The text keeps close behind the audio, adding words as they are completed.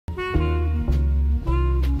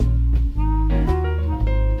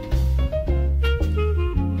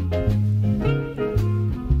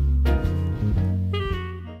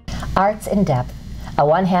Arts in Depth, a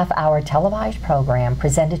 1/2-hour televised program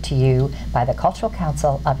presented to you by the Cultural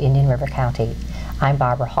Council of Indian River County. I'm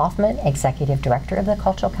Barbara Hoffman, Executive Director of the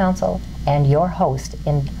Cultural Council, and your host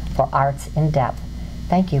for Arts in Depth.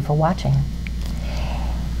 Thank you for watching.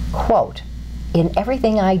 Quote, "In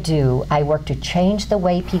everything I do, I work to change the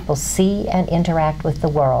way people see and interact with the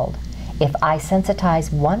world. If I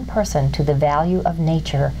sensitize one person to the value of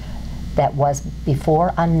nature that was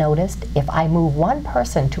before unnoticed, if I move one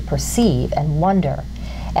person to perceive and wonder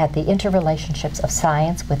at the interrelationships of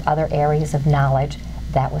science with other areas of knowledge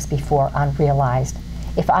that was before unrealized,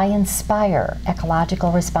 if I inspire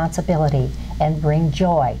ecological responsibility and bring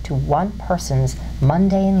joy to one person's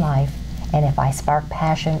mundane life, and if I spark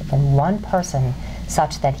passion in one person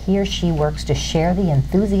such that he or she works to share the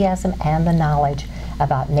enthusiasm and the knowledge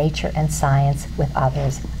about nature and science with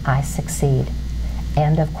others, I succeed."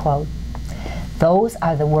 End of quote. Those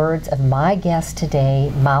are the words of my guest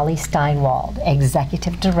today, Molly Steinwald,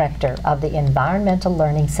 Executive Director of the Environmental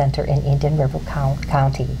Learning Center in Indian River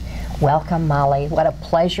County. Welcome, Molly. What a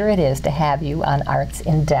pleasure it is to have you on Arts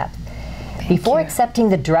in Depth. Before accepting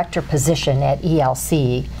the director position at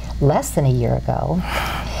ELC less than a year ago,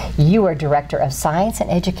 you were Director of Science and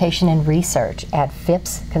Education and Research at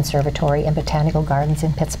Phipps Conservatory and Botanical Gardens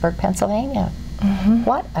in Pittsburgh, Pennsylvania.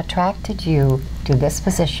 What attracted you to this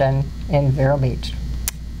position in Vero Beach?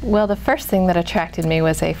 Well, the first thing that attracted me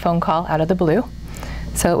was a phone call out of the blue.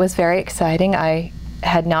 So it was very exciting. I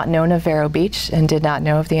had not known of Vero Beach and did not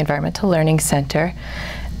know of the Environmental Learning Center.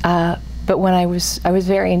 But when I was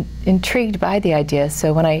very intrigued by the idea.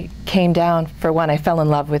 So when I came down, for one, I fell in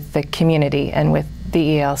love with the community and with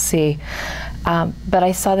the ELC. But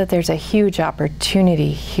I saw that there's a huge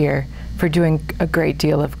opportunity here for doing a great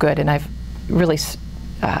deal of good. And I've really,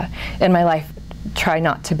 in my life, try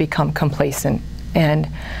not to become complacent. And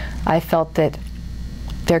I felt that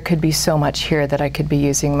there could be so much here that I could be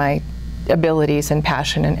using my abilities and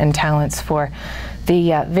passion and talents for.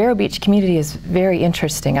 The Vero Beach community is very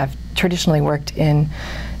interesting. I've traditionally worked in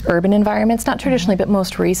urban environments, not traditionally, but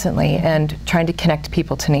most recently, and trying to connect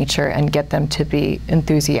people to nature and get them to be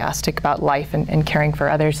enthusiastic about life and caring for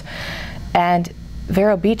others. And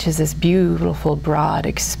Vero Beach is this beautiful, broad,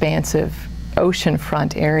 expansive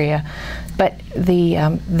oceanfront area, but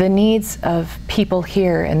the needs of people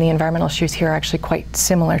here and the environmental issues here are actually quite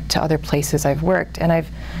similar to other places I've worked. And I've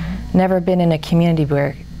never been in a community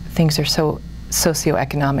where things are so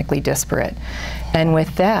socioeconomically disparate. And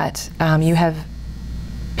with that, you have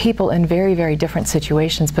people in very, very different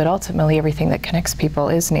situations, but ultimately everything that connects people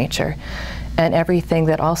is nature. And everything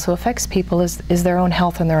that also affects people is their own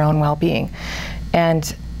health and their own well-being.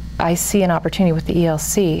 And I see an opportunity with the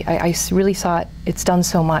ELC. I really saw it's done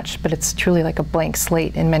so much, but it's truly like a blank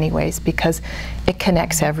slate in many ways because it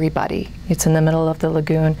connects everybody. It's in the middle of the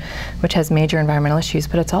lagoon, which has major environmental issues,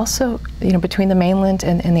 but it's also, you know, between the mainland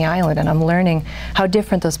and the island, and I'm learning how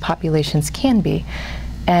different those populations can be.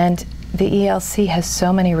 And the ELC has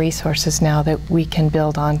so many resources now that we can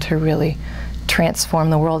build on to really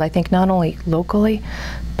transform the world. I think not only locally,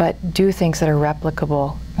 but do things that are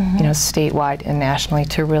replicable, you know, statewide and nationally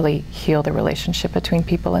to really heal the relationship between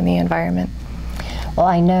people and the environment. Well,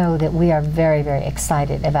 I know that we are very, very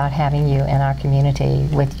excited about having you in our community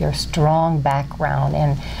with your strong background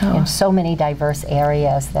and in so many diverse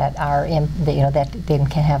areas that are, that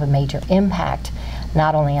can have a major impact,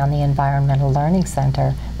 not only on the Environmental Learning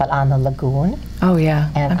Center, but on the lagoon. Oh yeah,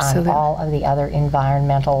 and absolutely. On all of the other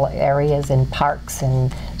environmental areas and parks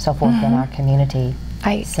and so forth in our community.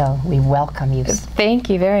 So we welcome you. Thank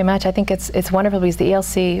you very much. I think it's wonderful because the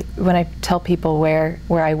ELC, when I tell people where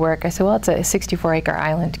I work, I say, well, it's a 64-acre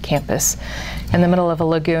island campus in the middle of a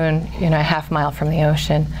lagoon, you know, a half-mile from the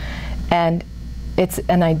ocean. And it's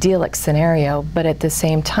an idyllic scenario, but at the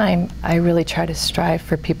same time, I really try to strive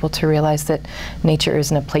for people to realize that nature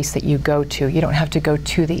isn't a place that you go to. You don't have to go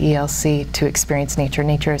to the ELC to experience nature.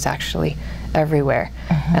 Nature is actually everywhere.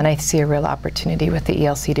 And I see a real opportunity with the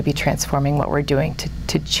ELC to be transforming what we're doing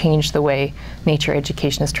to change the way nature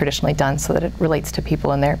education is traditionally done so that it relates to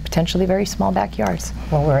people in their potentially very small backyards.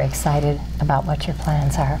 Well, we're excited about what your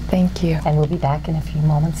plans are. Thank you. And we'll be back in a few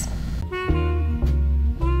moments.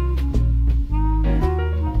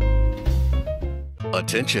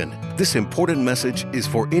 Attention! This important message is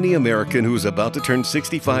for any American who is about to turn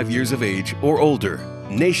 65 years of age or older.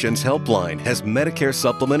 Nation's Helpline has Medicare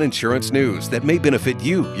supplement insurance news that may benefit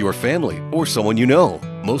you, your family, or someone you know.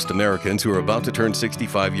 Most Americans who are about to turn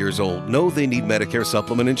 65 years old know they need Medicare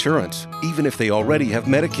supplement insurance, even if they already have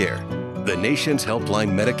Medicare. The nation's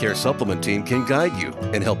Helpline Medicare Supplement team can guide you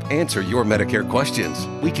and help answer your Medicare questions.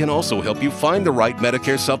 We can also help you find the right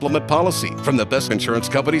Medicare supplement policy from the best insurance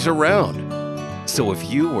companies around. So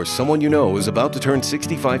if you or someone you know is about to turn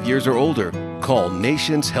 65 years or older, call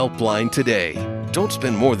Nation's Helpline today. Don't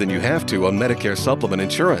spend more than you have to on Medicare supplement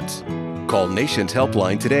insurance. Call Nation's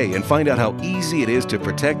Helpline today and find out how easy it is to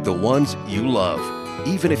protect the ones you love,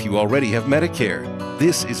 even if you already have Medicare.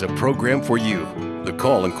 This is a program for you. The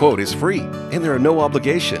call and quote is free, and there are no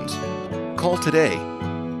obligations. Call today.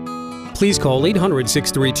 Please call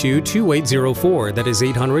 800-632-2804. That is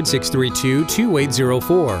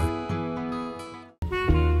 800-632-2804.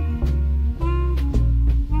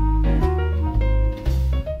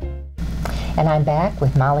 And I'm back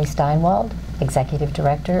with Molly Steinwald, Executive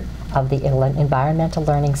Director of the Environmental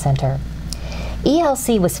Learning Center.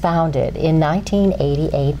 ELC was founded in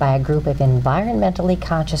 1988 by a group of environmentally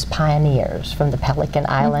conscious pioneers from the Pelican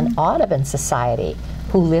Island Audubon Society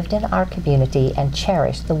who lived in our community and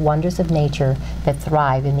cherished the wonders of nature that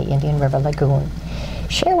thrive in the Indian River Lagoon.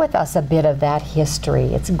 Share with us a bit of that history,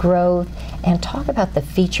 its growth, and talk about the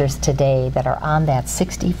features today that are on that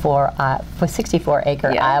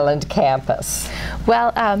 64-acre island campus.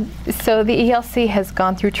 Well, so the ELC has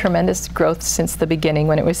gone through tremendous growth since the beginning.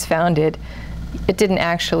 When it was founded, it didn't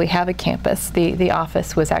actually have a campus. The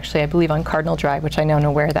office was actually, I believe, on Cardinal Drive, which I now know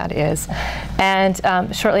where that is. And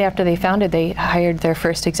shortly after they founded, they hired their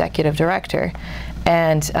first executive director.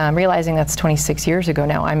 And realizing that's 26 years ago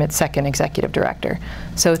now, I'm its second executive director.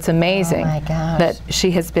 So it's amazing that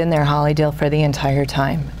she has been there, Holly Dill, for the entire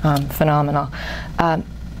time. Phenomenal.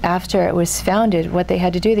 After it was founded, what they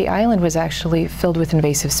had to do, the island was actually filled with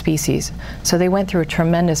invasive species. So they went through a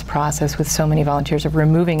tremendous process with so many volunteers of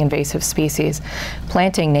removing invasive species,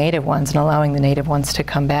 planting native ones and allowing the native ones to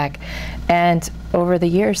come back. And over the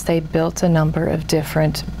years, they built a number of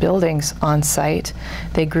different buildings on site.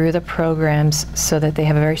 They grew the programs so that they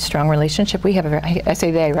have a very strong relationship. We have a very, I say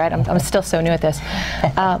they, right? I'm still so new at this.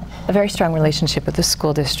 A very strong relationship with the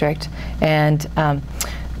school district. And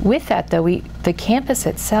with that, though, the campus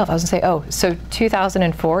itself, I was going to say, so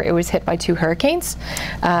 2004, it was hit by 2 hurricanes.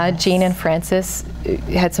 Jean and Francis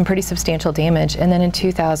had some pretty substantial damage. And then in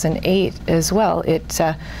 2008 as well,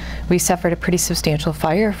 we suffered a pretty substantial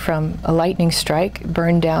fire from a lightning strike,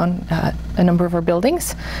 burned down a number of our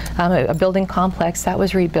buildings. A building complex that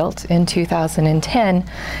was rebuilt in 2010.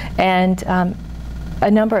 And a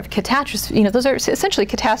number of catastrophes, those are essentially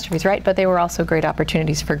catastrophes, right? But they were also great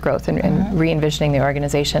opportunities for growth and re-envisioning the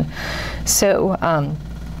organization. So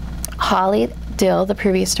Holly Dill, the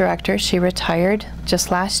previous director, she retired just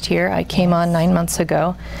last year. I came on 9 months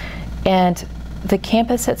ago. And the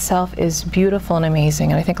campus itself is beautiful and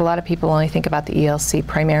amazing. And I think a lot of people only think about the ELC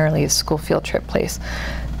primarily as school field trip place.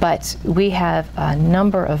 But we have a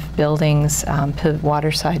number of buildings,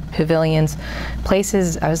 waterside pavilions,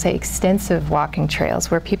 places, I would say extensive walking trails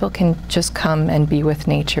where people can just come and be with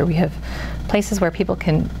nature. We have places where people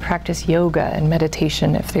can practice yoga and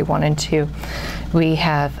meditation if they wanted to. We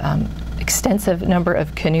have extensive number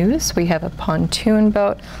of canoes. We have a pontoon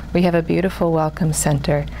boat. We have a beautiful welcome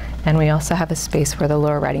center. And we also have a space where the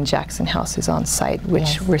Laura Riding Jackson House is on site,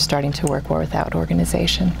 which we're starting to work with that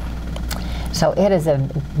organization. So it is a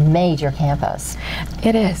major campus.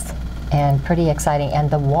 It is. And pretty exciting.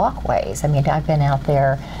 And the walkways, I mean, I've been out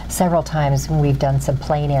there several times when we've done some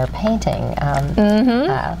plein air painting on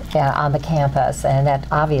the campus, and that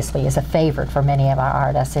obviously is a favorite for many of our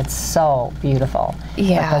artists. It's so beautiful.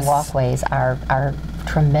 Yes. But the walkways are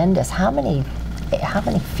tremendous. How many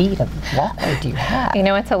feet of walkway do you have?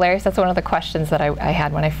 It's hilarious. That's one of the questions that I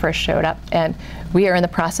had when I first showed up. And we are in the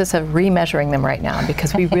process of remeasuring them right now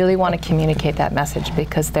because we really want to communicate that message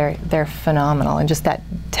because they're phenomenal. And just that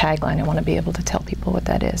tagline, I want to be able to tell people what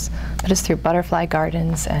that is. But it's through butterfly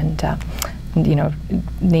gardens and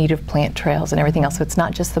native plant trails and everything else. So it's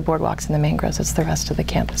not just the boardwalks and the mangroves, it's the rest of the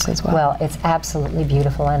campus as well. Well, it's absolutely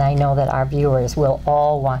beautiful, and I know that our viewers will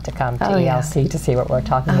all want to come to ELC to see what we're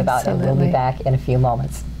talking about, and we'll be back in a few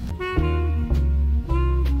moments.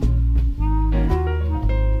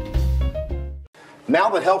 Now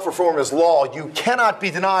that health reform is law, you cannot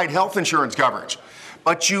be denied health insurance coverage,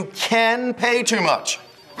 but you can pay too much.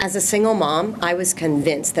 As a single mom, I was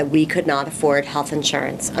convinced that we could not afford health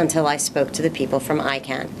insurance until I spoke to the people from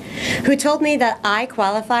ICANN, who told me that I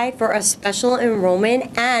qualified for a special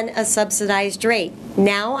enrollment and a subsidized rate.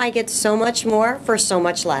 Now I get so much more for so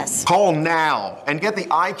much less. Call now and get the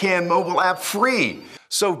ICANN mobile app free.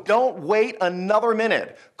 So don't wait another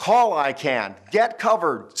minute. Call ICANN, get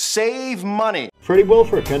covered, save money. Freddie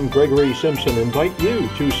Wilfrick and Gregory Simpson invite you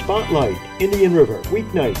to Spotlight, Indian River,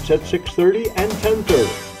 weeknights at 6:30 and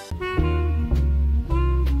 10:30.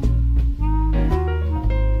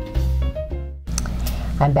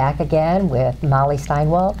 I'm back again with Molly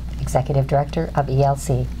Steinwald, Executive Director of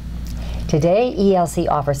ELC. Today, ELC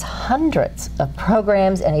offers hundreds of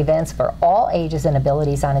programs and events for all ages and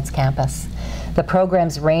abilities on its campus. The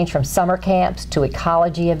programs range from summer camps to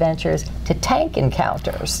ecology adventures to tank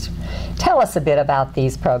encounters. Tell us a bit about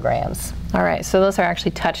these programs. All right, so those are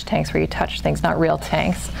actually touch tanks where you touch things, not real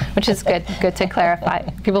tanks, which is good to clarify.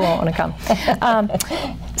 People won't want to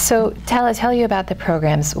come. So tell you about the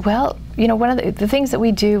programs. Well, you know, one of the things that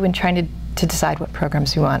we do when trying to decide what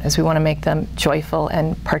programs we want is we want to make them joyful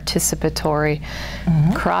and participatory,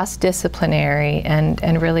 cross-disciplinary,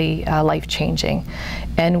 and really life-changing.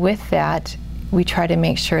 And with that, we try to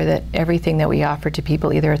make sure that everything that we offer to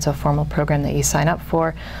people, either it's a formal program that you sign up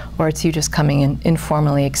for, or it's you just coming in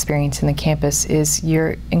informally experiencing the campus, is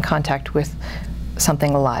you're in contact with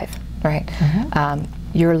something alive, right?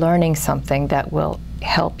 You're learning something that will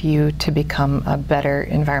help you to become a better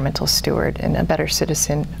environmental steward and a better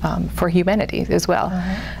citizen for humanity as well,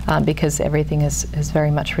 because everything is very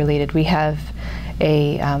much related. We have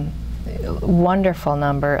a wonderful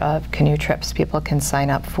number of canoe trips people can sign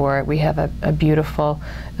up for. We have a beautiful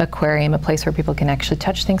aquarium, a place where people can actually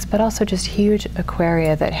touch things, but also just huge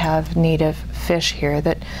aquaria that have native fish here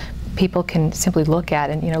that people can simply look at.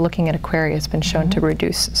 And, you know, looking at aquaria has been shown to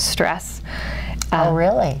reduce stress. Oh,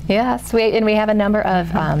 really? Yes, we have a number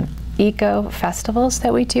of eco festivals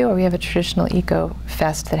that we do, or we have a traditional eco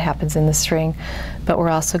fest that happens in the spring, but we're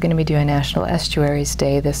also going to be doing National Estuaries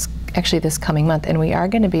Day this coming month, and we are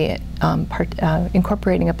going to be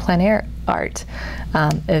incorporating a plein air art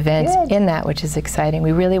event in that, which is exciting.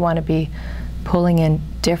 We really want to be pulling in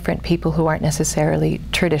different people who aren't necessarily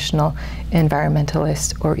traditional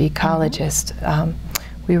environmentalists or ecologists.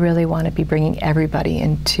 We really want to be bringing everybody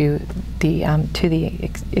into the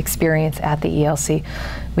experience at the ELC.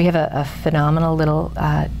 We have a phenomenal little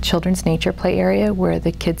children's nature play area where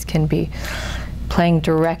the kids can be playing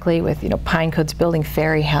directly with, you know, pine cones, building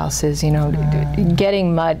fairy houses, you know,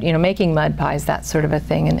 getting mud, you know, making mud pies, that sort of a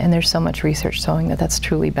thing. And there's so much research showing that that's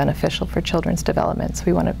truly beneficial for children's development. So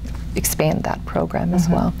we want to expand that program as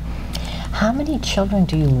well. How many children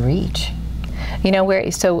do you reach? You know,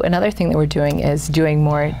 so another thing that we're doing is doing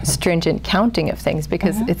more stringent counting of things,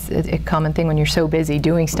 because it's a common thing when you're so busy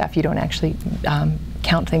doing stuff, you don't actually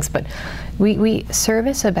count things. But we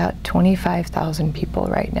service about 25,000 people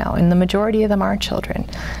right now, and the majority of them are children.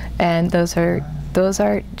 And those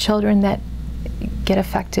are children that get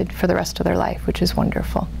affected for the rest of their life, which is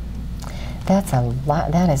wonderful. That's a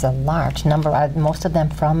lot. That is a large number. Are most of them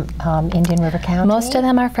from Indian River County? Most of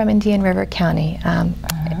them are from Indian River County.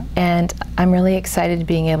 And I'm really excited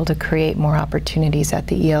being able to create more opportunities at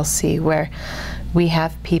the ELC where we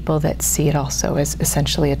have people that see it also as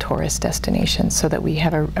essentially a tourist destination, so that we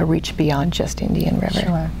have a reach beyond just Indian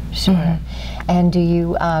River. Sure. And do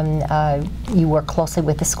you you work closely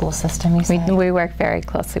with the school system, you said? We work very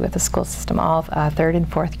closely with the school system. All 3rd and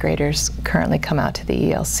 4th graders currently come out to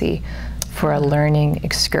the ELC for a learning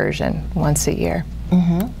excursion once a year.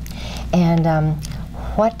 And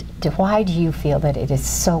why do you feel that it is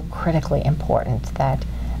so critically important that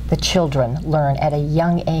the children learn at a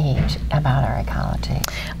young age about our ecology?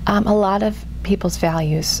 A lot of people's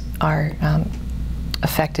values are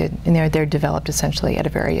affected, and they're developed essentially at a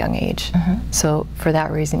very young age. So for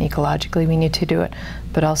that reason, ecologically, we need to do it,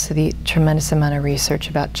 but also the tremendous amount of research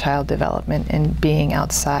about child development and being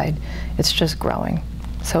outside, it's just growing.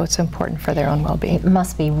 So it's important for their own well-being. It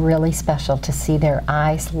must be really special to see their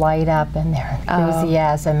eyes light up and their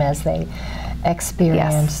enthusiasm as they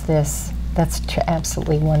experience this. That's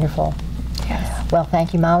absolutely wonderful. Yes. Well,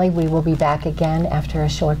 thank you, Molly. We will be back again after a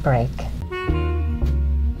short break.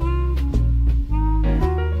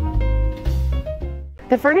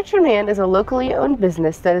 The Furniture Man is a locally owned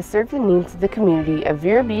business that has served the needs of the community of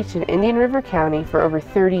Vero Beach and Indian River County for over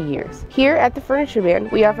 30 years. Here at the Furniture Man,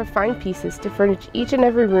 we offer fine pieces to furnish each and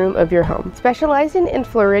every room of your home. Specializing in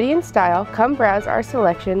Floridian style, come browse our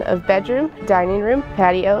selection of bedroom, dining room,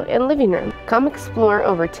 patio, and living room. Come explore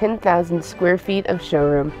over 10,000 square feet of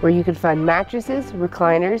showroom, where you can find mattresses,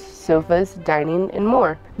 recliners, sofas, dining, and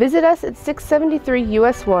more. Visit us at 673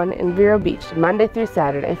 US 1 in Vero Beach, Monday through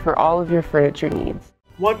Saturday, for all of your furniture needs.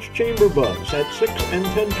 Watch Chamber Buzz at 6 and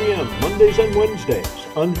 10 p.m. Mondays and Wednesdays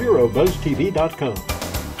on VeroBuzzTV.com.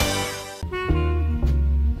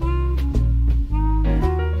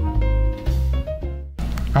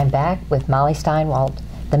 I'm back with Molly Steinwald.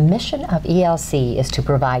 The mission of ELC is to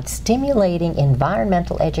provide stimulating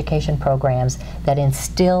environmental education programs that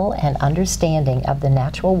instill an understanding of the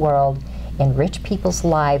natural world enrich people's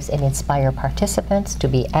lives, and inspire participants to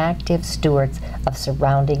be active stewards of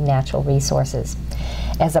surrounding natural resources.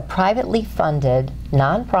 As a privately funded,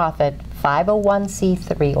 nonprofit,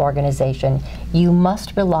 501c3 organization, you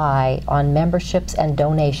must rely on memberships and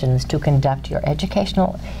donations to conduct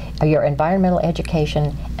your environmental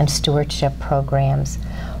education and stewardship programs.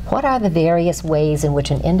 What are the various ways in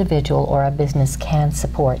which an individual or a business can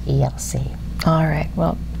support ELC? All right,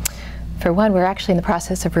 well, for one, we're actually in the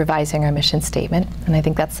process of revising our mission statement, and I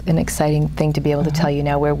think that's an exciting thing to be able to tell you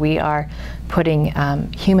now, where we are putting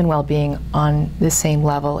human well-being on the same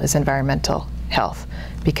level as environmental health,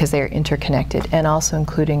 because they are interconnected, and also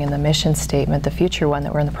including in the mission statement, the future one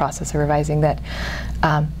that we're in the process of revising, that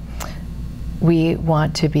we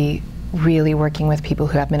want to be really working with people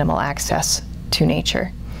who have minimal access to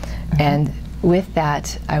nature. And with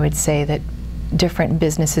that, I would say that different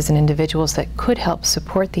businesses and individuals that could help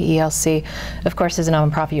support the ELC. Of course, as a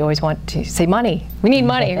nonprofit, you always want to say money. We need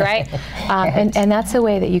money, right? And that's a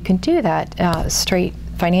way that you can do that, straight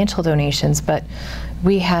financial donations. But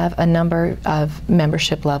we have a number of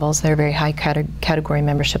membership levels. They're very high category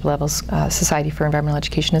membership levels. Society for Environmental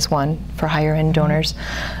Education is one for higher end donors.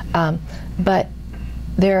 But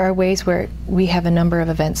there are ways where we have a number of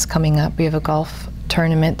events coming up. We have a golf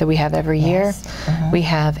tournament that we have every year. We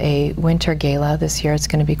have a winter gala this year. It's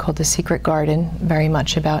going to be called the Secret Garden, very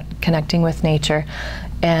much about connecting with nature.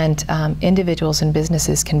 And individuals and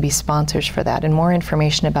businesses can be sponsors for that. And more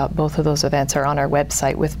information about both of those events are on our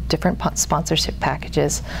website with different sponsorship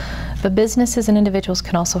packages. But businesses and individuals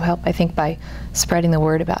can also help, I think, by spreading the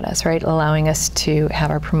word about us, right? Allowing us to have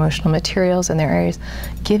our promotional materials in their areas,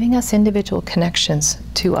 giving us individual connections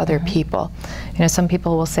to other people. You know, some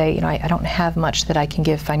people will say, you know, I don't have much that I can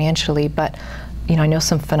give financially, but you know, I know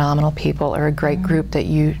some phenomenal people or a great group that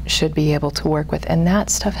you should be able to work with, and that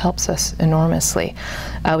stuff helps us enormously.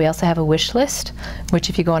 We also have a wish list, which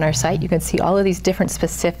if you go on our site, you can see all of these different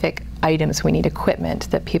specific items. We need equipment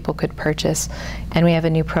that people could purchase, and we have a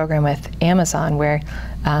new program with Amazon where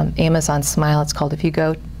Amazon Smile, it's called. If you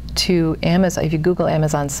go to Amazon, if you Google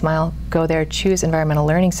Amazon Smile, go there, choose Environmental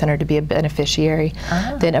Learning Center to be a beneficiary,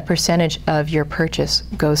 then a percentage of your purchase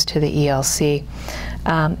goes to the ELC.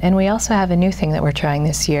 And we also have a new thing that we're trying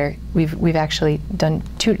this year. We've actually done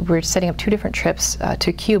we're setting up 2 different trips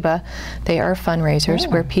to Cuba. They are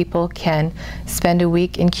fundraisers where people can spend a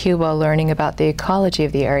week in Cuba learning about the ecology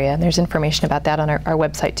of the area. And there's information about that on our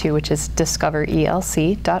website too, which is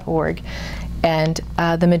discoverelc.org. And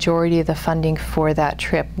the majority of the funding for that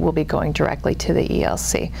trip will be going directly to the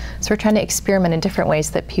ELC. So we're trying to experiment in different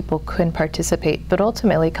ways that people can participate, but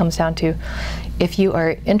ultimately it comes down to, if you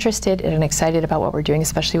are interested and excited about what we're doing,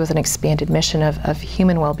 especially with an expanded mission of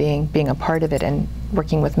human well-being, being a part of it and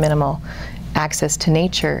working with minimal access to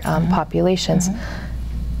nature populations,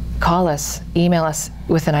 call us, email us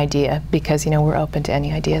with an idea, because you know we're open to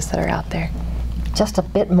any ideas that are out there. Just a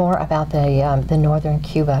bit more about the Northern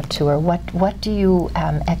Cuba tour. What do you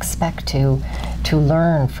expect to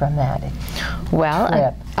learn from that trip?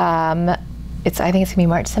 I think it's going to be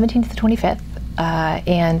March 17th to the 25th.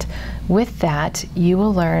 And with that, you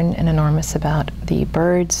will learn an enormous about the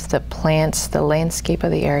birds, the plants, the landscape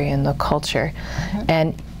of the area, and the culture.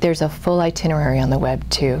 And there's a full itinerary on the web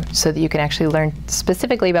too, so that you can actually learn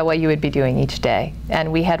specifically about what you would be doing each day.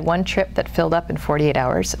 And we had one trip that filled up in 48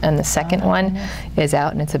 hours, and the second one is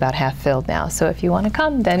out and it's about half filled now. So if you want to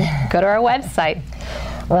come, then go to our website.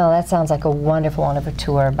 Well, that sounds like a wonderful, wonderful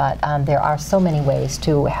tour, but there are so many ways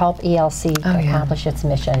to help ELC accomplish its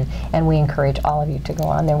mission, and we encourage all of you to go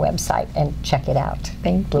on their website and check it out.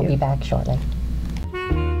 Thank you. We'll be back shortly.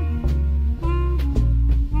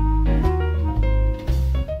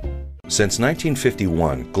 Since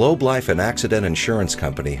 1951, Globe Life and Accident Insurance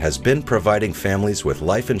Company has been providing families with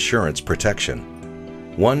life insurance protection.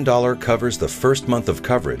 $1 covers the first month of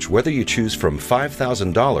coverage, whether you choose from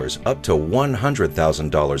 $5,000 up to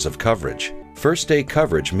 $100,000 of coverage. First day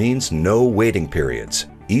coverage means no waiting periods,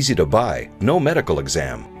 easy to buy, no medical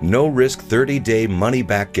exam, no risk 30-day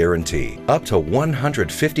money-back guarantee. Up to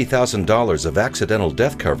 $150,000 of accidental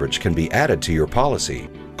death coverage can be added to your policy.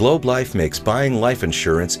 Globe Life makes buying life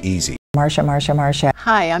insurance easy. Marsha.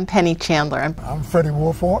 Hi, I'm Penny Chandler. I'm Freddie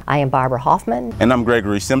Wolford. I am Barbara Hoffman. And I'm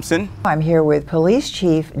Gregory Simpson. I'm here with Police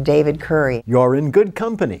Chief David Curry. You're in good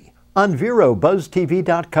company on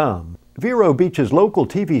VeroBuzzTV.com, Vero Beach's local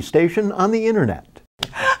TV station on the internet.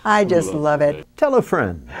 I just love it. Tell a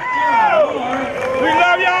friend. We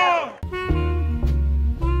love y'all!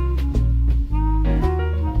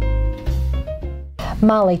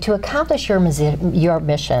 Molly, to accomplish your mission,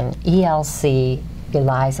 ELC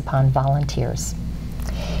relies upon volunteers.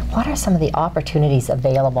 What are some of the opportunities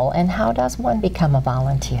available, and how does one become a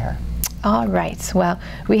volunteer? All right. Well,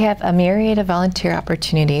 we have a myriad of volunteer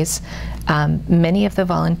opportunities. Many of the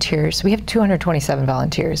volunteers, we have 227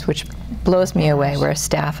 volunteers, which blows me away. We're a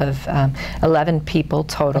staff of 11 people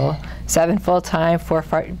total, 7 full-time,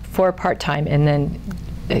 4 part-time, and then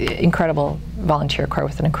incredible volunteer corps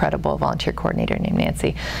with an incredible volunteer coordinator named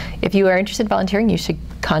Nancy. If you are interested in volunteering, you should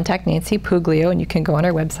contact Nancy Puglio, and you can go on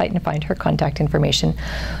our website and find her contact information.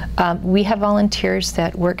 We have volunteers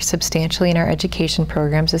that work substantially in our education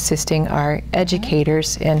programs, assisting our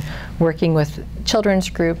educators in working with children's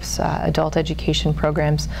groups, adult education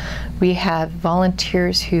programs. We have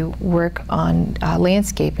volunteers who work on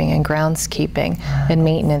landscaping and groundskeeping and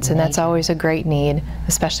maintenance, and that's always a great need,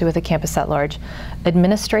 especially with a campus at large.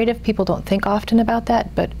 Administrative, people don't think often about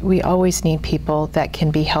that, but we always need people that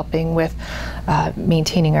can be helping with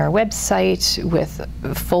maintaining our website, with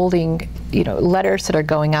folding, letters that are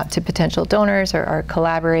going out to potential donors or our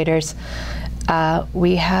collaborators.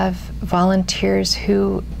 We have volunteers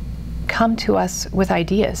who come to us with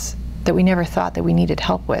ideas that we never thought that we needed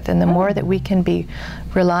help with, and the more that we can be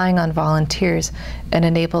relying on volunteers, it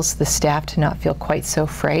enables the staff to not feel quite so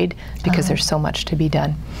afraid, because there's so much to be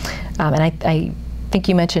done. And I think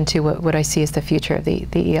you mentioned too what I see as the future of the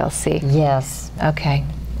ELC. Yes. Okay.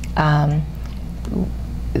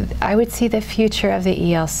 I would see the future of the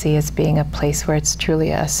ELC as being a place where it's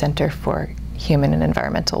truly a center for human and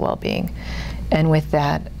environmental well-being. And with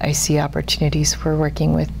that, I see opportunities for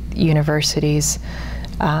working with universities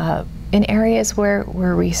in areas where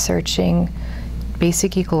we're researching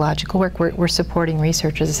basic ecological work. We're supporting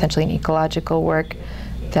researchers essentially in ecological work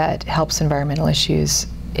that helps environmental issues,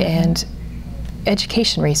 and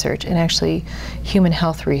education research, and actually human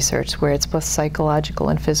health research, where it's both psychological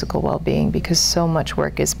and physical well-being, because so much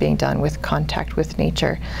work is being done with contact with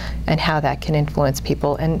nature and how that can influence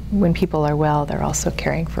people. And when people are well, they're also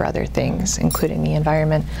caring for other things, including the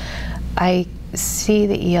environment. I see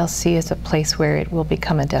the ELC as a place where it will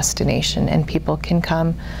become a destination, and people can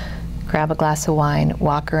come, grab a glass of wine,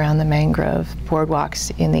 walk around the mangrove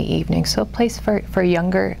boardwalks in the evening. So a place for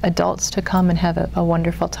younger adults to come and have a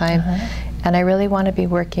wonderful time. And I really want to be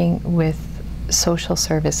working with social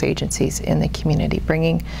service agencies in the community,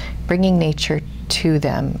 bringing nature to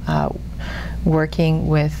them, working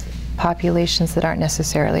with populations that aren't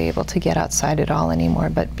necessarily able to get outside at all anymore,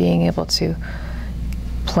 but being able to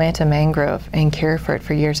plant a mangrove and care for it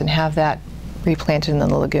for years and have that replanted in the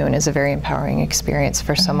lagoon is a very empowering experience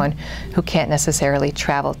for someone who can't necessarily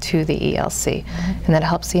travel to the ELC. And that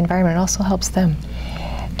helps the environment, it also helps them.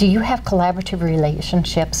 Do you have collaborative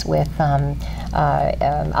relationships with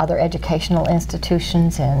other educational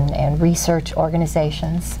institutions and research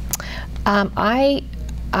organizations? I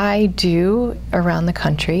do around the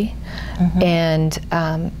country, and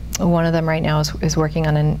one of them right now is working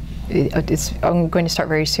on I'm going to start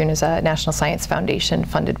very soon, as a National Science Foundation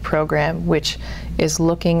funded program, which is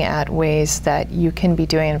looking at ways that you can be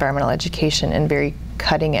doing environmental education in very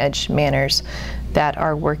cutting edge manners that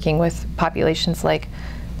are working with populations like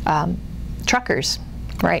truckers,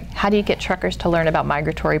 right? How do you get truckers to learn about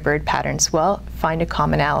migratory bird patterns? Well, find a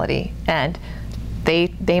commonality, and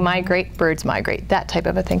they migrate, birds migrate, that type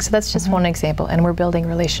of a thing. So that's just one example, and we're building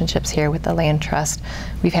relationships here with the Land Trust.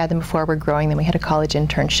 We've had them before, we're growing them. We had a college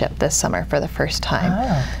internship this summer for the first time,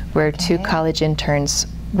 where 2 college interns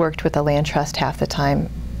worked with the Land Trust half the time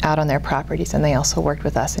out on their properties, and they also worked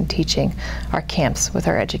with us in teaching our camps with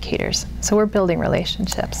our educators. So we're building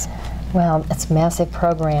relationships. Well, it's a massive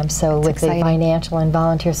program, so with the financial and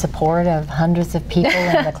volunteer support of hundreds of people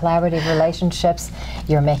and the collaborative relationships,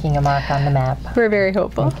 you're making a mark on the map. We're very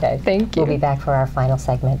hopeful. Okay. Thank you. We'll be back for our final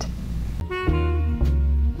segment.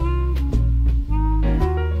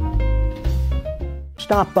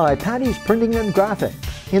 Stop by Patty's Printing and Graphics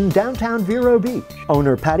in downtown Vero Beach.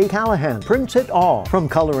 Owner Patty Callahan prints it all, from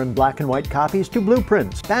color and black and white copies to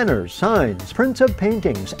blueprints, banners, signs, prints of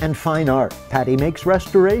paintings, and fine art. Patty makes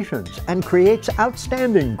restorations and creates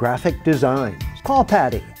outstanding graphic designs. Call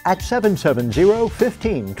Patty at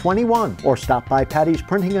 770-1521 or stop by Patty's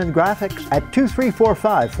Printing and Graphics at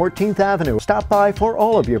 2345 14th Avenue. Stop by for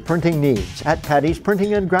all of your printing needs at Patty's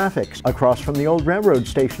Printing and Graphics, across from the old railroad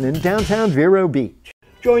station in downtown Vero Beach.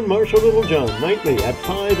 Join Marsha Littlejohn nightly at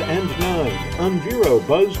 5 and 9 on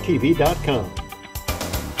VeroBuzzTV.com.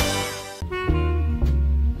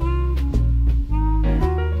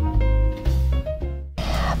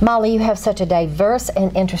 Molly, you have such a diverse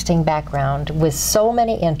and interesting background with so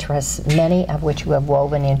many interests, many of which you have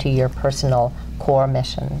woven into your personal core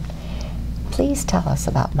mission. Please tell us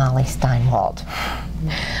about Molly Steinwald.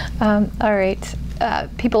 All right.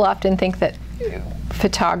 People often think that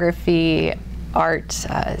photography, art,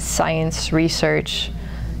 science, research,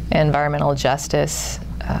 environmental justice,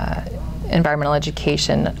 environmental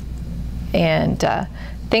education, and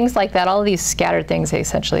things like that. All of these scattered things,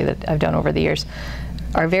 essentially, that I've done over the years,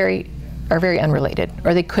 are very unrelated,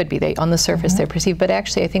 or they could be. They, on the surface, they're perceived, but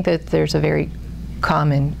actually, I think that there's a very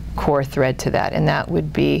common core thread to that, and that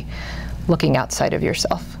would be looking outside of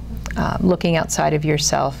yourself. Looking outside of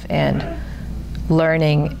yourself and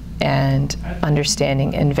learning and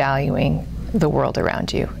understanding and valuing the world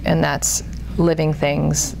around you. And that's living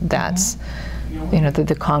things, that's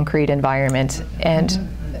the concrete environment. And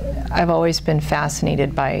I've always been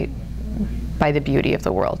fascinated by the beauty of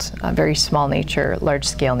the world. Very small nature, large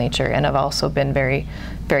scale nature, and I've also been very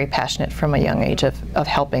passionate from a young age of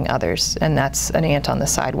helping others. And that's an ant on the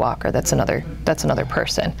sidewalk, or that's another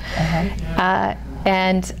person. I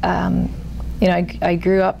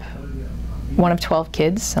grew up one of 12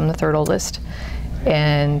 kids. I'm the third oldest.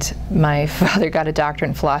 And my father got a doctorate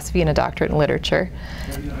in philosophy and a doctorate in literature.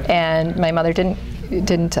 And my mother didn't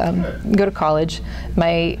go to college.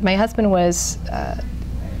 My husband was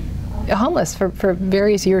homeless for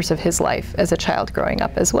various years of his life as a child growing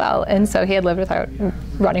up as well. And so he had lived without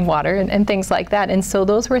running water and things like that. And so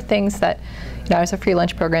those were things that, I was a free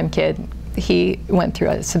lunch program kid. He went through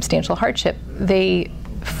a substantial hardship. They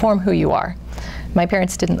form who you are. My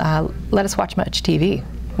parents didn't let us watch much TV.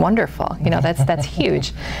 Wonderful, that's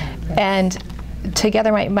huge. And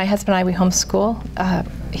together, my husband and I, we homeschool.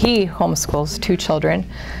 He homeschools 2 children,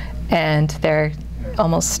 and they're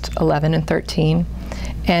almost 11 and 13.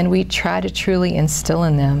 And we try to truly instill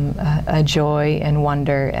in them a joy and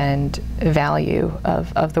wonder and value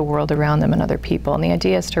of the world around them and other people. And the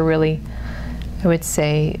idea is to really, I would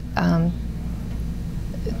say,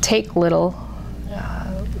 take little,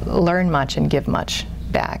 learn much, and give much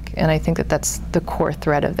back. And I think that that's the core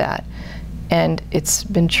thread of that. And it's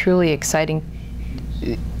been truly exciting.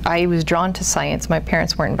 I was drawn to science. My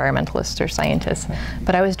parents weren't environmentalists or scientists,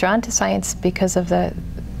 but I was drawn to science because of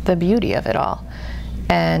the beauty of it all.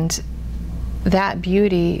 And that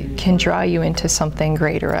beauty can draw you into something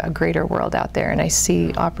greater, a greater world out there. And I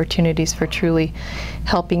see opportunities for truly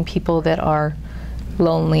helping people that are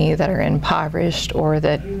lonely, that are impoverished, or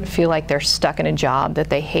that feel like they're stuck in a job that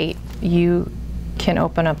they hate. You can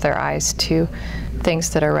open up their eyes to things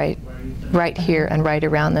that are right here and right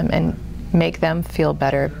around them, and make them feel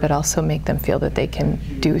better, but also make them feel that they can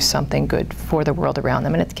do something good for the world around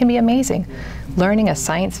them. And it can be amazing. Learning a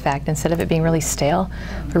science fact, instead of it being really stale,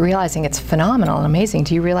 but realizing it's phenomenal and amazing.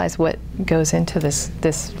 Do you realize what goes into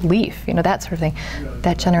this leaf? That sort of thing.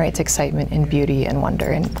 That generates excitement and beauty and wonder.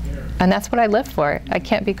 And that's what I live for. I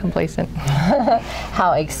can't be complacent.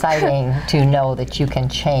 How exciting to know that you can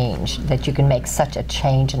change, that you can make such a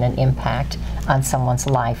change and an impact on someone's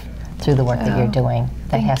life through the work that you're doing.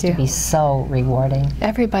 That has to be so rewarding.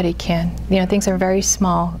 Everybody can. Things are very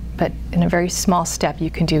small, but in a very small step you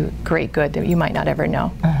can do great good that you might not ever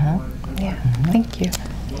know. Thank you.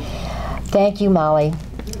 Thank you, Molly,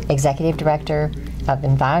 Executive Director of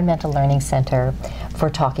Environmental Learning Center, for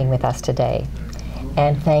talking with us today.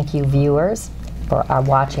 And thank you, viewers, for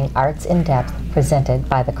watching Arts in Depth, presented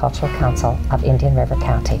by the Cultural Council of Indian River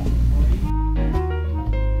County.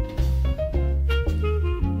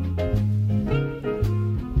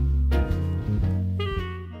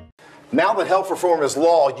 Now that health reform is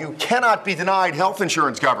law, you cannot be denied health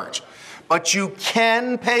insurance coverage, but you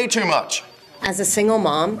can pay too much. As a single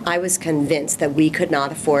mom, I was convinced that we could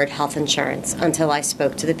not afford health insurance until I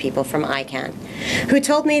spoke to the people from ICANN, who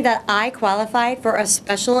told me that I qualified for a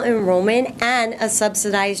special enrollment and a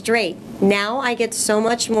subsidized rate. Now I get so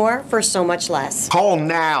much more for so much less. Call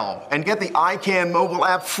now and get the ICANN mobile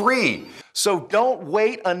app free. So don't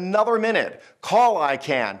wait another minute. Call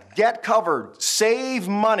ICANN, get covered, save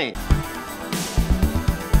money.